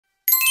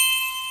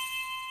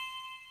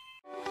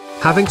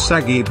Having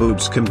saggy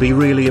boobs can be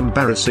really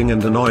embarrassing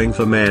and annoying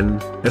for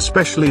men,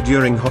 especially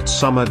during hot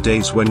summer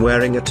days when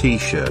wearing a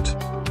t-shirt.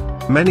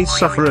 Many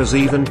sufferers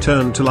even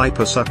turn to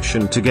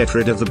liposuction to get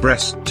rid of the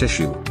breast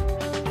tissue.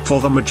 For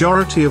the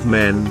majority of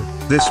men,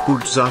 these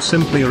boobs are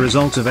simply a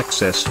result of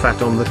excess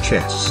fat on the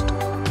chest.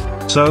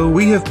 So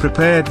we have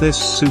prepared this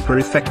super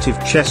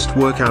effective chest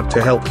workout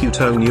to help you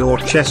tone your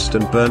chest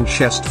and burn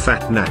chest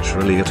fat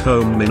naturally at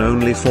home in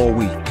only 4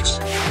 weeks.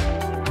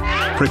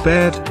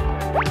 Prepared?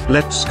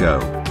 Let's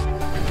go.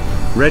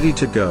 Ready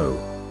to go.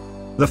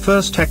 The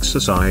first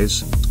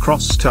exercise,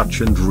 cross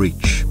touch and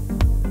reach.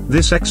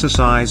 This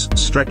exercise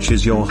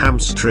stretches your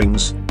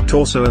hamstrings,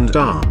 torso and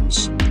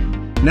arms.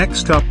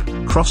 Next up,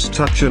 cross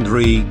touch and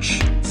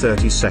reach,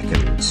 30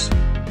 seconds.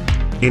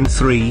 In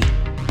 3,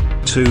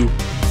 2,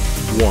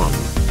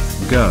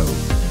 1, go.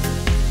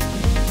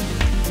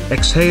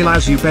 Exhale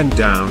as you bend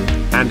down,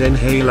 and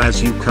inhale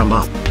as you come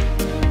up.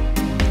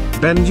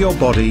 Bend your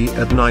body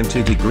at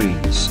 90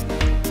 degrees.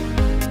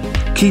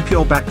 Keep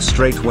your back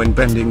straight when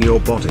bending your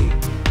body.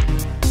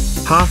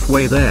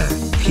 Halfway there,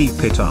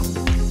 keep it up.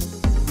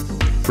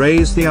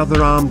 Raise the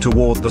other arm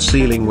toward the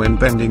ceiling when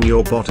bending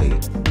your body.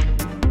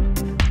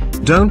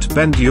 Don't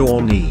bend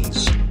your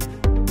knees.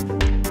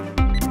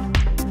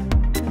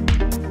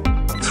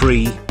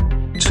 3,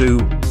 2,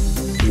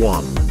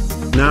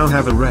 1. Now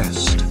have a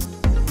rest.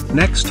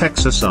 Next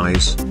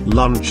exercise,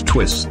 lunge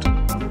twist.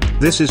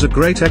 This is a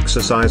great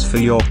exercise for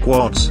your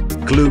quads,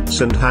 glutes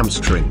and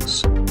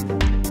hamstrings.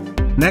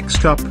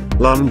 Next up,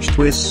 lunge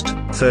twist,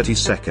 30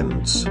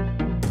 seconds.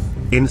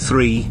 In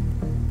 3,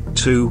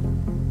 2,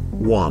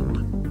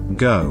 1,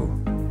 go.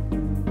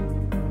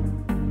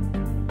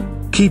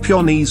 Keep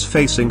your knees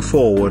facing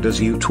forward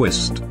as you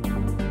twist.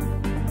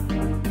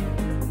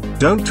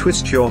 Don't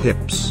twist your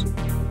hips.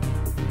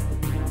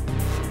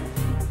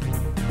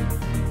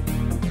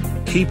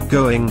 Keep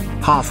going,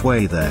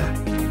 halfway there.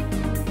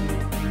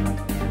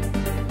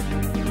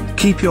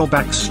 Keep your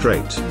back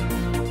straight.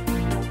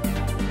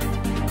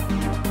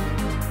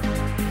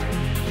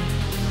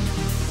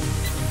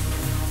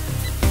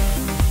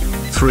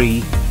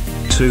 Three,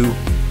 2,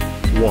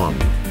 1.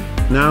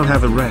 Now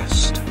have a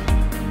rest.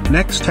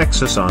 Next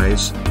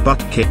exercise,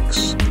 butt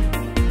kicks.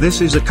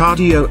 This is a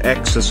cardio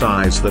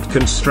exercise that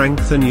can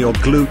strengthen your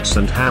glutes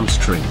and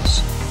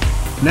hamstrings.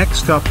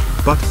 Next up,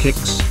 butt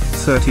kicks,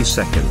 30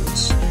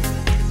 seconds.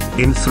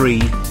 In 3,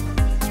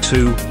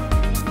 2,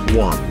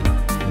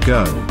 1,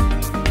 go.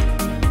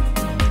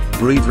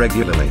 Breathe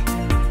regularly.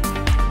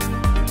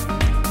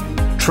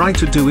 Try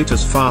to do it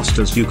as fast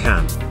as you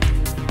can.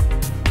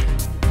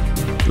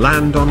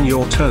 Land on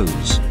your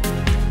toes.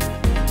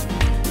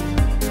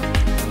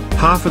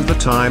 Half of the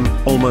time,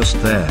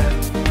 almost there.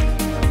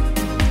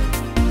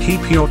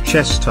 Keep your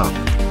chest up.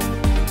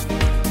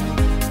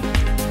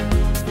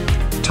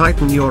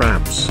 Tighten your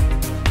abs.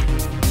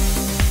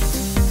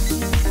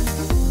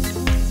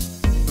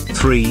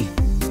 3,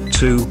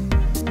 2,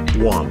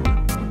 1.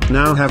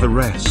 Now have a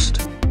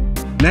rest.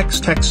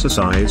 Next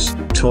exercise,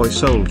 toy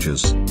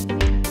soldiers.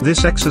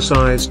 This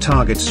exercise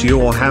targets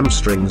your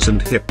hamstrings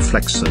and hip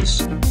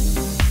flexors.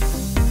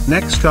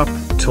 Next up,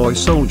 toy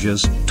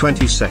soldiers,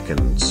 20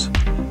 seconds.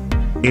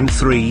 In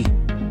 3,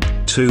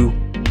 2,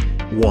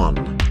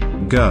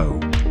 1, go.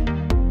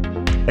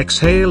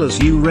 Exhale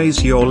as you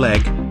raise your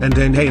leg, and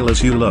inhale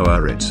as you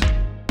lower it.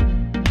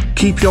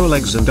 Keep your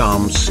legs and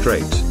arms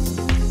straight.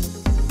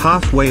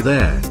 Halfway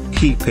there,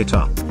 keep it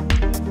up.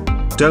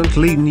 Don't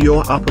lean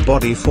your upper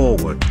body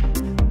forward.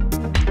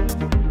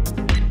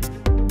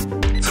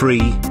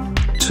 3,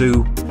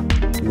 2,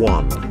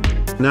 1.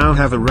 Now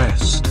have a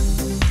rest.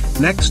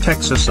 Next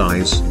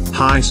exercise,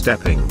 high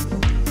stepping.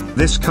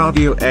 This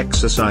cardio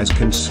exercise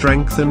can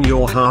strengthen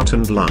your heart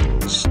and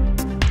lungs.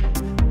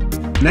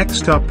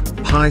 Next up,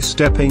 high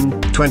stepping,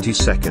 20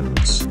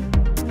 seconds.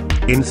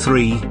 In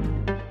 3,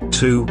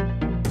 2,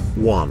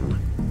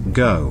 1,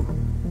 go.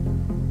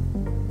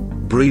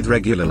 Breathe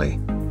regularly.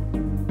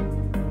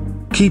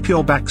 Keep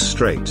your back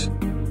straight.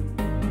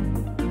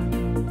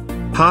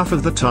 Half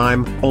of the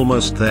time,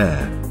 almost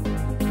there.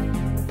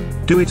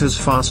 Do it as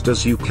fast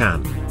as you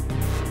can.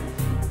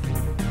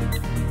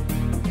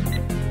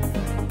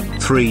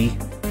 3,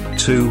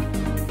 2,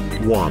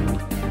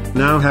 1.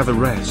 Now have a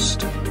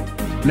rest.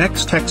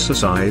 Next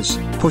exercise,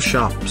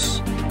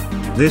 push-ups.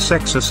 This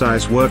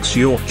exercise works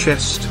your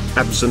chest,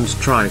 abs and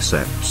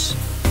triceps.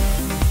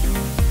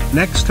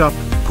 Next up,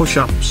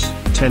 push-ups,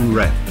 10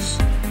 reps.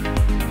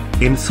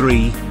 In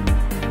 3,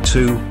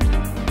 2,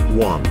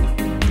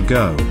 1,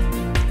 go.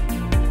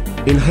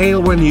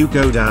 Inhale when you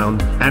go down,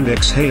 and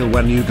exhale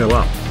when you go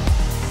up.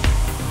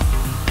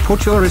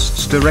 Put your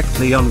wrists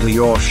directly under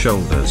your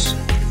shoulders.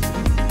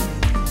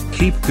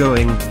 Keep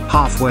going,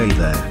 halfway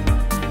there.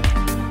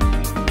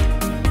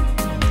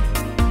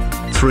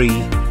 3,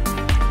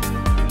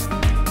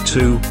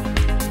 2,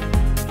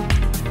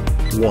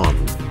 1.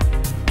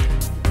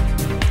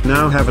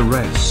 Now have a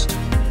rest.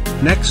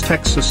 Next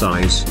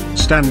exercise,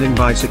 standing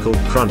bicycle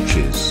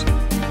crunches.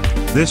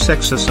 This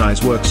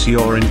exercise works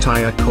your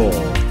entire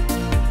core.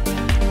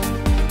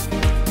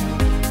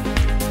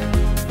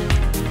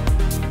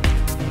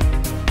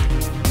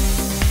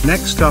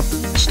 Next up,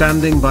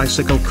 standing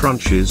bicycle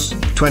crunches,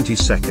 20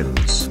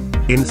 seconds.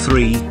 In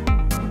 3,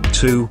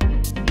 2,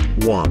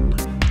 1,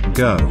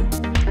 go.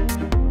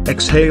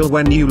 Exhale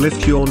when you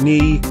lift your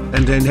knee,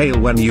 and inhale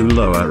when you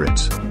lower it.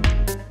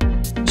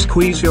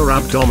 Squeeze your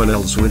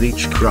abdominals with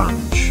each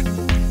crunch.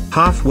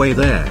 Halfway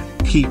there,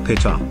 keep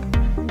it up.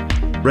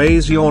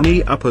 Raise your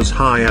knee up as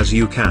high as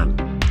you can.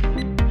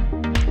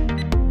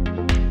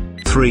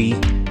 3,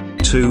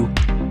 2,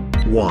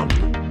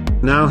 1.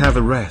 Now have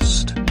a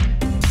rest.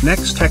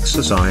 Next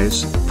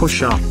exercise,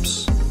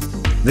 push-ups.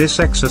 This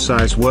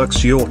exercise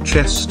works your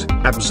chest,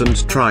 abs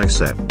and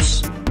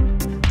triceps.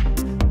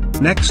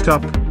 Next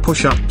up,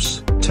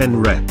 push-ups, 10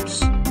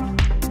 reps.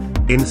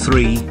 In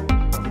 3,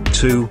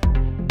 2,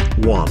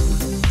 1,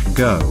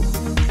 go.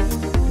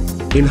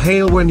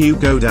 Inhale when you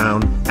go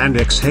down, and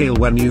exhale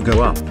when you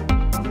go up.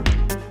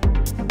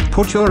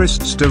 Put your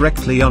wrists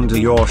directly under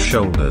your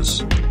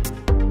shoulders.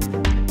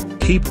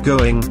 Keep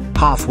going,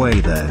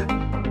 halfway there.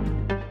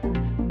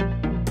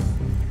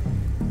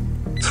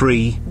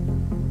 3,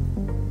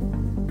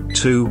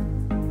 2,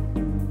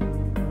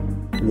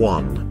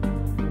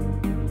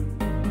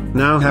 1.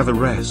 Now have a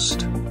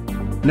rest.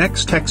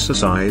 Next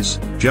exercise,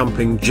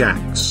 jumping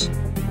jacks.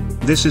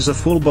 This is a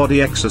full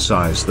body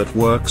exercise that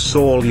works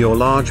all your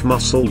large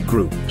muscle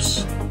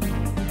groups.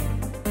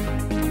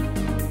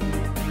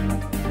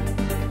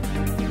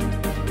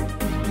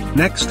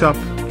 Next up,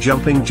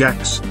 jumping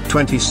jacks,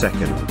 20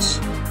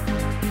 seconds.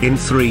 In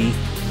 3,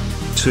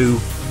 2,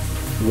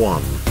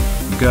 1,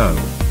 go.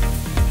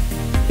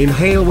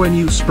 Inhale when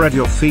you spread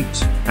your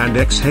feet, and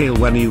exhale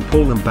when you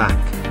pull them back.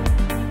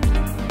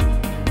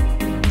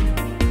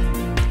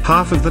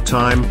 Half of the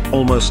time,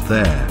 almost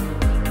there.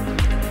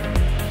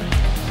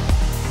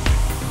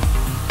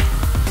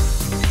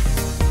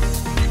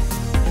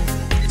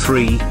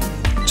 3,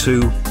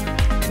 2,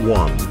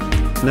 1.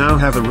 Now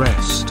have a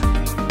rest.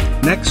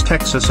 Next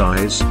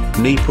exercise,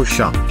 knee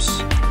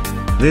push-ups.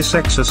 This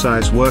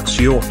exercise works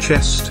your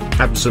chest,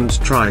 abs and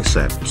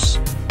triceps.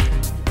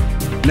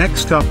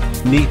 Next up,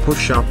 knee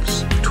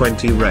push-ups,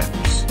 20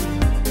 reps.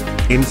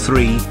 In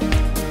 3,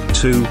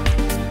 2,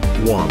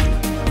 1,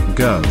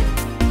 go.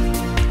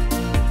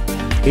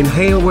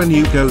 Inhale when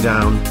you go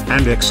down,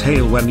 and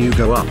exhale when you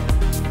go up.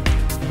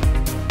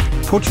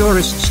 Put your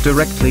wrists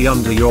directly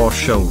under your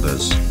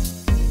shoulders.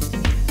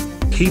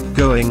 Keep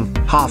going,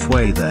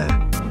 halfway there.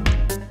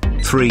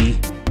 3,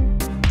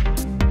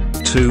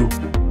 2,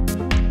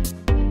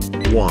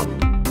 1.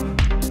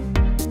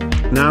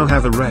 Now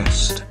have a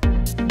rest.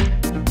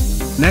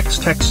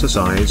 Next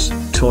exercise,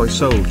 toy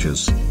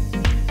soldiers.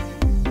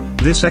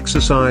 This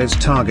exercise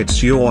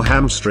targets your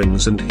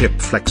hamstrings and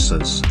hip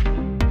flexors.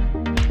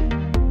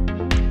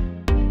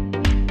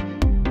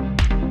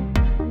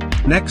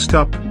 Next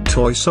up,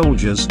 toy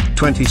soldiers,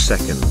 20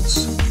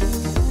 seconds.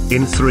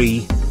 In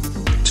 3,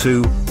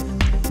 2,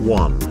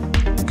 1,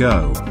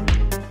 go.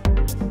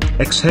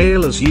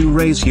 Exhale as you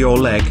raise your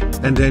leg,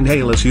 and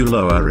inhale as you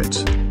lower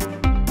it.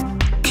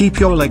 Keep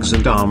your legs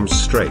and arms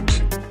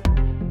straight.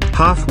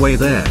 Halfway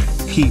there,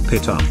 keep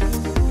it up.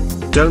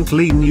 Don't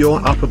lean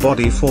your upper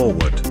body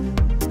forward.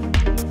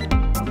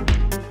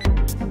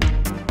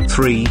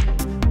 3,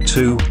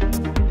 2,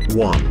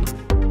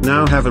 1.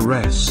 Now have a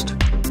rest.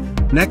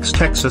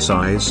 Next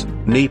exercise,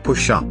 knee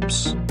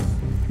push-ups.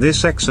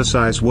 This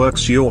exercise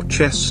works your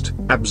chest,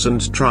 abs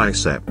and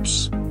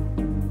triceps.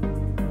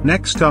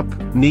 Next up,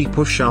 knee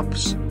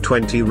push-ups,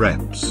 20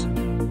 reps.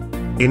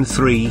 In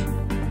 3,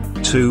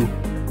 2,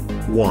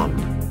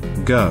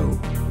 1, go.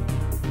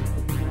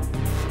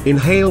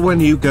 Inhale when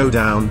you go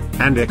down,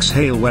 and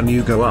exhale when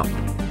you go up.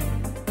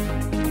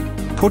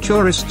 Put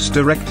your wrists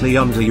directly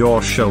under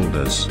your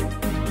shoulders.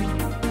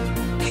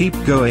 Keep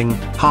going,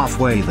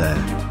 halfway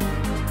there.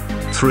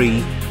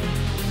 3,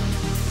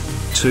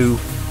 2,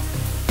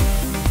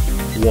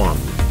 1.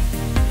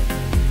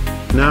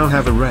 Now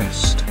have a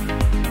rest.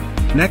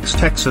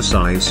 Next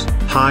exercise,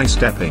 high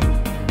stepping.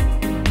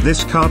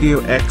 This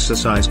cardio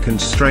exercise can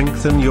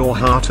strengthen your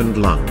heart and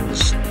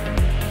lungs.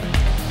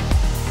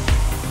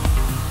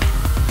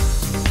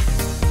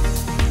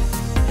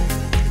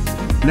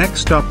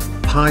 Next up,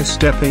 high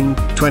stepping,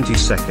 20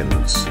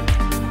 seconds.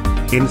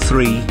 In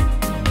 3,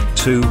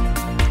 2,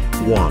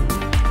 1,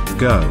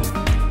 go.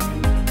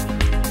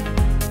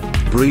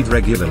 Breathe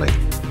regularly.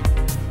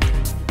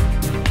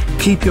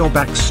 Keep your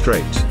back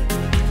straight.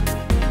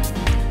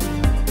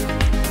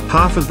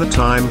 Half of the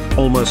time,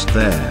 almost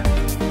there.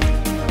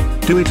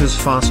 Do it as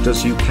fast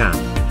as you can.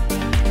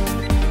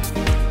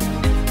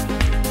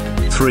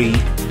 3,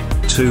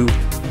 2,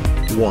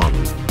 1.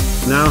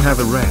 Now have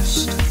a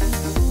rest.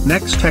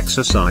 Next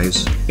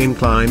exercise,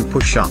 incline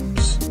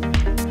push-ups.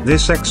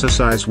 This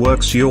exercise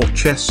works your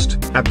chest,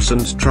 abs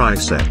and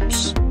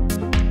triceps.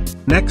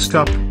 Next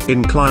up,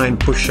 incline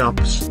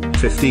push-ups,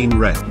 15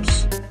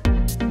 reps.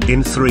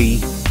 In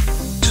 3,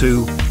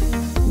 2,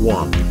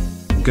 1,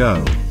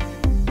 go.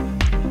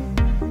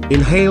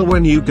 Inhale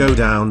when you go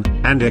down,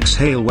 and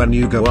exhale when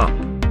you go up.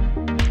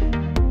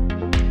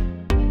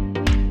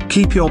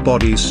 Keep your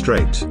body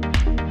straight.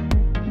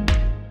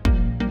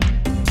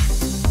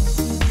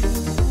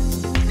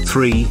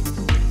 3,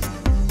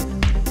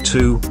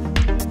 2,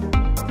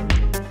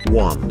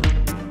 1.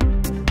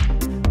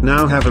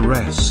 Now have a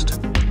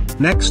rest.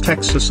 Next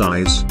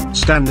exercise,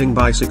 standing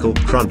bicycle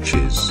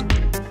crunches.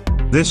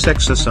 This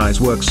exercise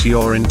works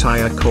your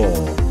entire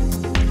core.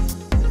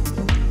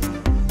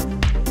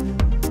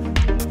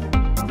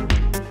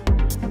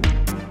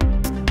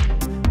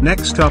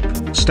 Next up,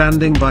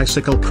 standing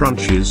bicycle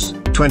crunches,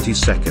 20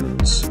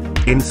 seconds.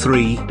 In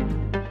 3,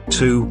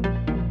 2,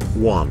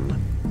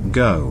 1,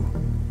 go.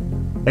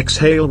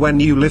 Exhale when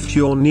you lift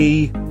your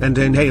knee, and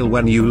inhale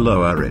when you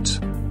lower it.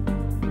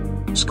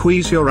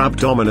 Squeeze your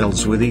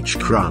abdominals with each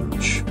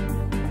crunch.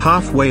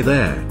 Halfway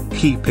there,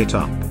 keep it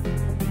up.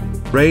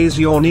 Raise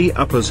your knee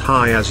up as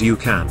high as you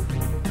can.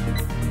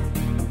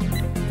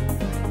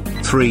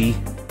 3,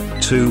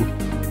 2,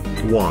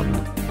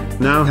 1.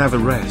 Now have a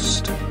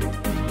rest.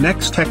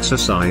 Next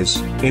exercise,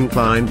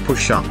 incline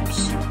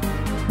push-ups.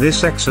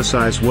 This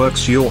exercise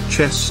works your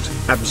chest,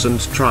 abs and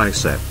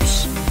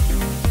triceps.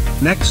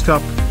 Next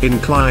up,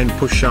 incline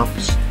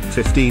push-ups,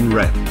 15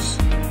 reps.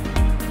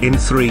 In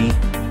 3,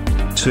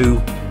 2,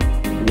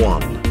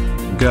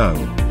 1, go.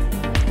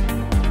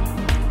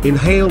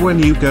 Inhale when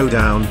you go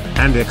down,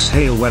 and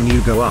exhale when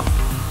you go up.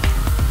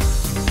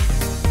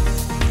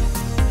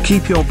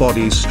 Keep your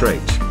body straight.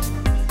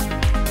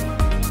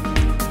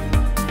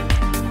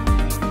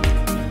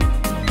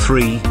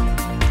 3,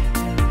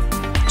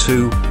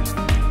 2,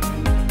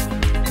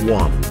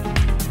 1.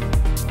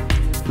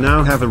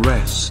 Now have a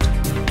rest.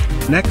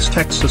 Next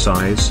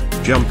exercise,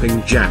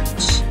 jumping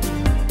jacks.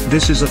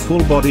 This is a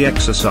full body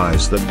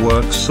exercise that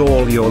works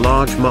all your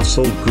large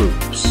muscle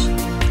groups.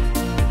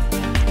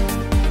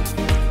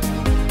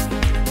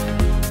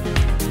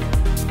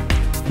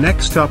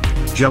 Next up,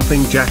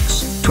 jumping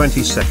jacks,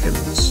 20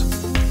 seconds.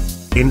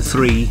 In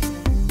 3,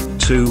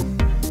 2,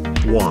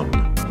 1,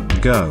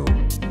 go.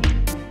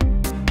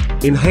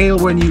 Inhale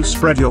when you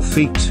spread your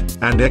feet,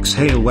 and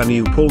exhale when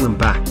you pull them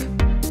back.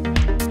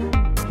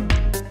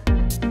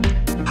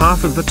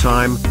 Half of the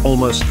time,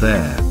 almost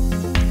there.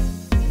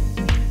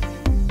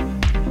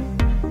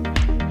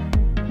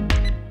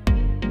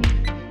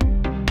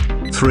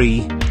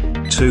 3,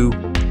 2,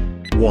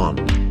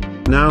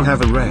 1. Now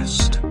have a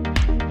rest.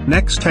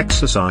 Next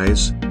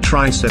exercise,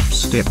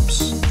 triceps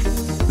dips.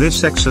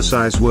 This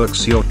exercise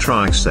works your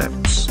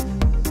triceps.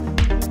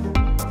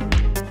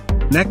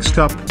 Next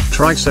up,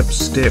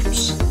 triceps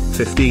dips,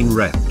 15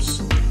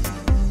 reps.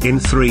 In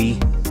 3,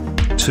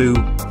 2,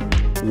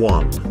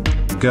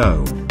 1,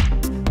 go.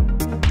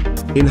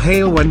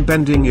 Inhale when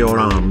bending your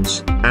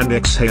arms, and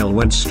exhale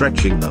when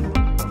stretching them.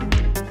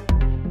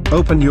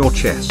 Open your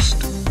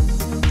chest.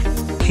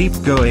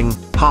 Keep going,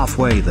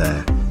 halfway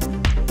there.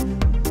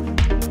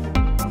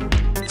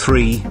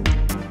 3,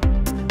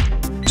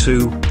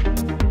 2,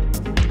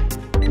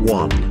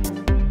 1.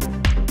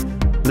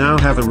 Now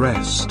have a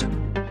rest.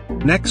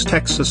 Next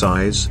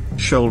exercise,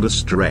 shoulder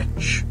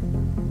stretch.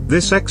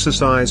 This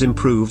exercise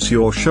improves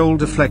your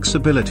shoulder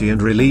flexibility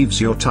and relieves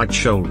your tight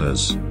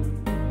shoulders.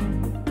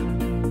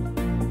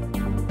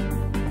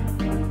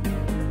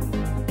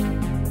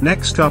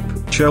 Next up,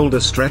 shoulder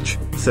stretch,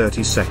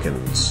 30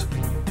 seconds.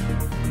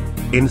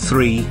 In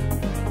 3,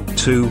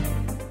 2,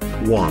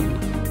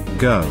 1,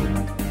 go.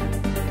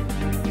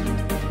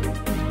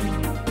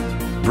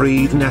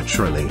 Breathe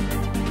naturally.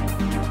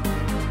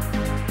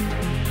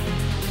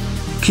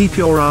 Keep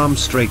your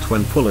arms straight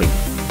when pulling.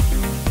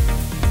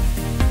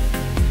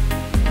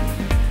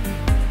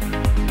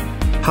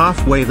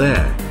 Halfway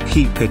there,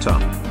 keep it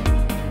up.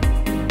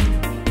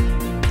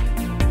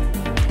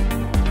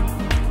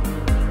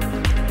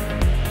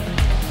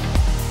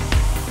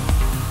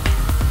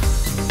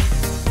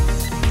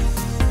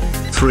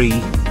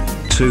 Three,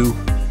 2,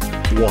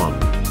 1.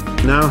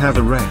 Now have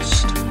a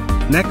rest.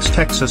 Next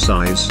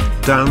exercise,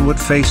 downward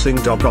facing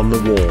dog on the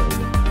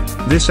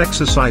wall. This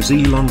exercise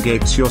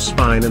elongates your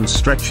spine and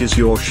stretches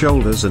your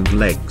shoulders and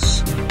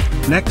legs.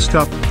 Next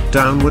up,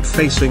 downward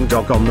facing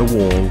dog on the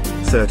wall,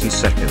 30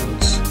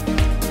 seconds.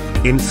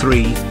 In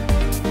 3,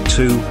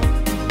 2,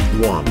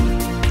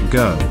 1,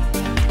 go.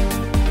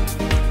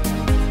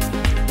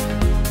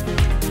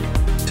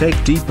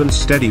 Take deep and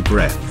steady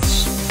breaths.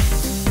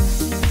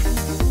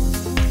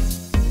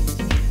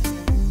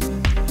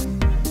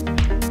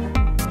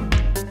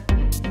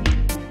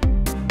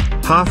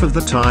 Half of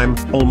the time,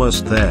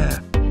 almost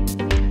there.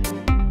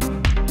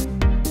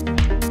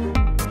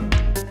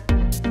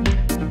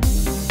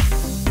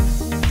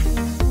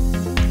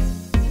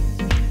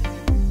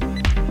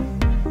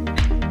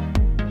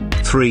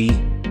 3,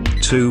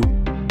 2,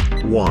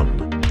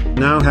 1.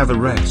 Now have a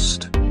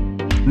rest.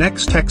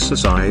 Next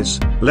exercise,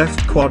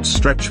 left quad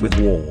stretch with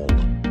wall.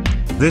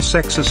 This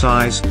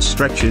exercise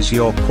stretches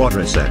your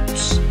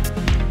quadriceps.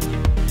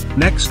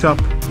 Next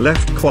up,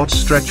 left quad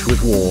stretch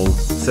with wall,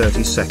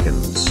 30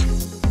 seconds.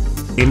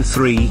 In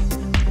 3,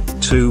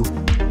 2,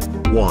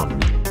 1,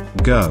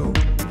 go.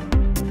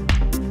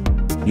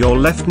 Your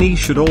left knee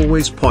should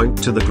always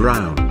point to the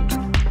ground.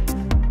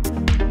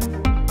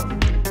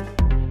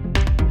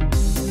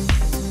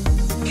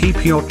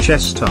 Keep your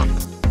chest up.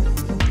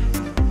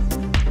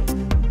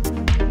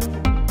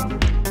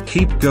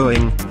 Keep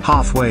going,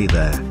 halfway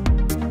there.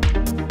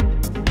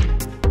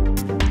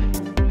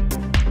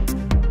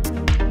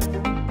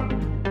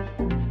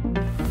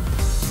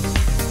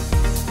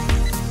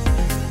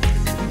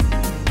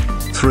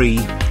 Three,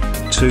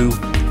 2,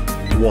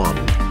 1.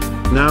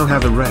 Now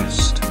have a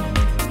rest.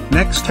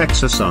 Next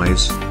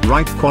exercise,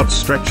 right quad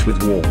stretch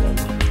with wall.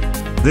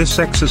 This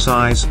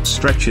exercise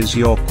stretches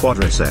your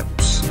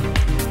quadriceps.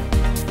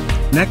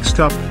 Next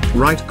up,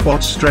 right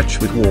quad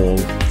stretch with wall,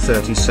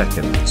 30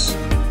 seconds.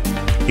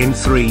 In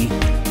 3,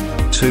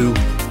 2,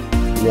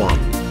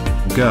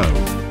 1, go.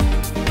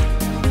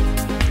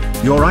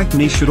 Your right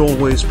knee should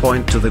always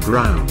point to the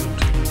ground.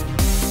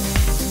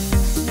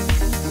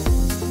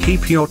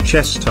 Keep your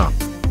chest up.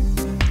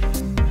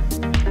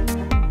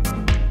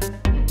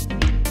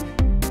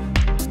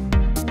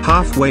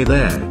 Halfway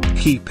there,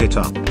 keep it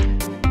up.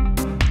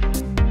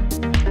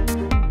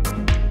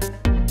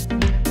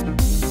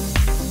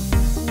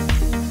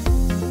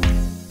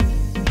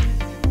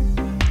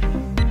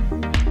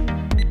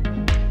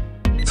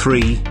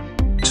 Three,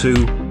 2,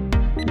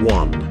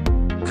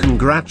 1.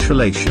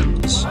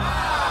 Congratulations.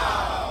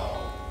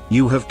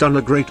 You have done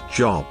a great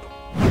job.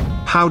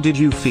 How did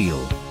you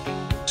feel?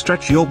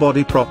 Stretch your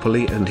body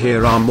properly, and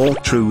here are more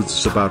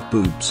truths about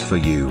boobs for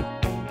you.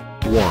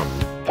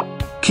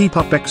 1. Keep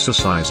up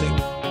exercising.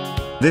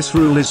 This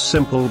rule is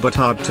simple but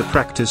hard to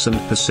practice and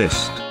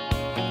persist.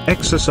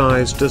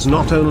 Exercise does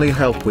not only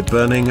help with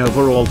burning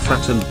overall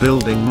fat and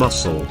building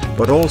muscle,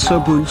 but also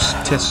boost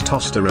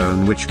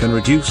testosterone, which can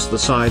reduce the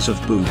size of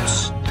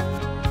boobs.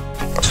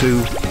 2.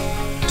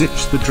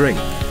 Ditch the drink.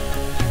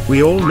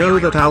 We all know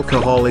that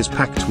alcohol is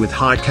packed with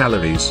high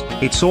calories.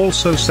 It's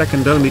also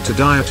second only to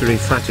dietary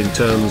fat in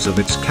terms of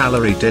its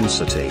calorie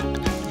density.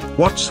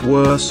 What's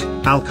worse,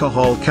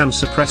 alcohol can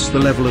suppress the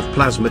level of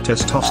plasma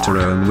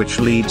testosterone, which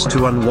leads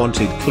to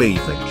unwanted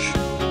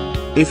cleavage.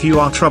 If you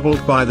are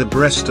troubled by the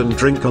breast and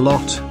drink a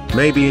lot,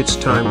 maybe it's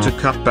time to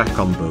cut back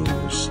on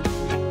booze.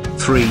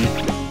 3.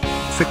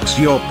 Fix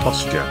your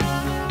posture.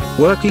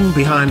 Working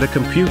behind a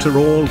computer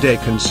all day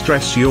can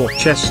stress your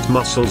chest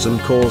muscles and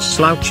cause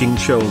slouching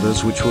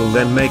shoulders, which will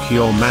then make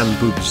your man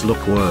boobs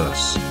look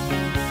worse.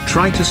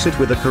 Try to sit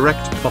with a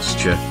correct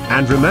posture,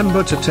 and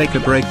remember to take a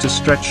break to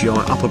stretch your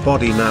upper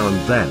body now and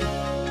then.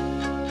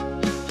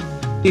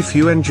 If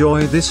you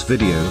enjoy this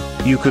video,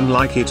 you can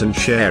like it and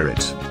share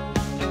it.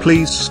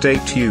 Please stay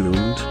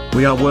tuned,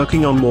 we are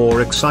working on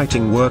more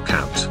exciting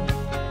workout.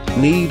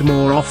 Need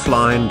more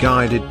offline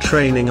guided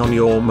training on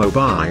your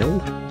mobile?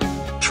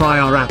 Try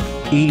our app,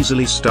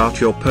 easily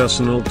start your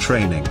personal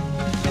training.